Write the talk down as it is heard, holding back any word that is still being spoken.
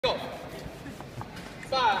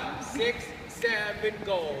5, 6, 7,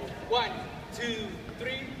 go. 1, 2,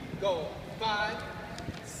 3, go. 5,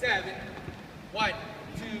 7, 1,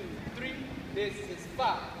 2, 3. This is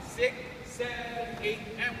 5, 6, 7, 8,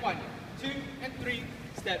 and 1, 2, and 3.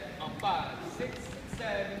 Step on 5, 6,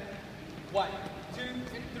 7, 1, 2,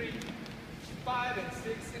 and 3. 5 and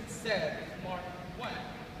 6 and 7. Mark 1,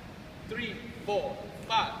 3, 4,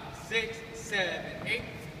 5, 6, 7, 8.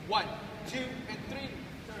 1, 2, and 3.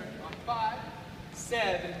 Turn on 5,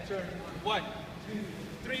 7. Turn on 1, 2,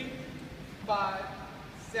 3, 5,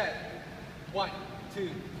 7. 1, 2,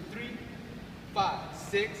 3, 5,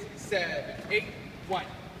 6, 7, 8. 1,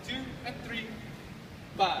 2, and 3.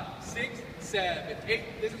 5, 6, 7,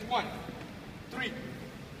 8. This is 1, 3,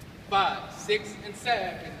 5, 6, and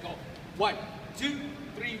 7. Go. 1, 2,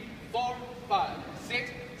 3, 4, 5,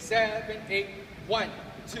 6, 7, 8. 1,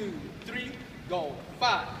 2, 3. Go.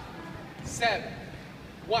 5, 7,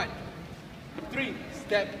 1, 3.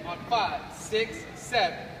 Step on 5, 6,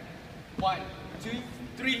 7. 1, 2,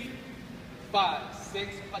 3, 5, 6.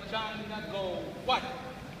 Pachanga. Go. 1,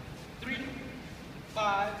 3,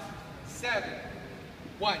 5, 7.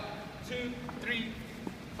 1, 2, 3,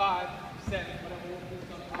 5, 7.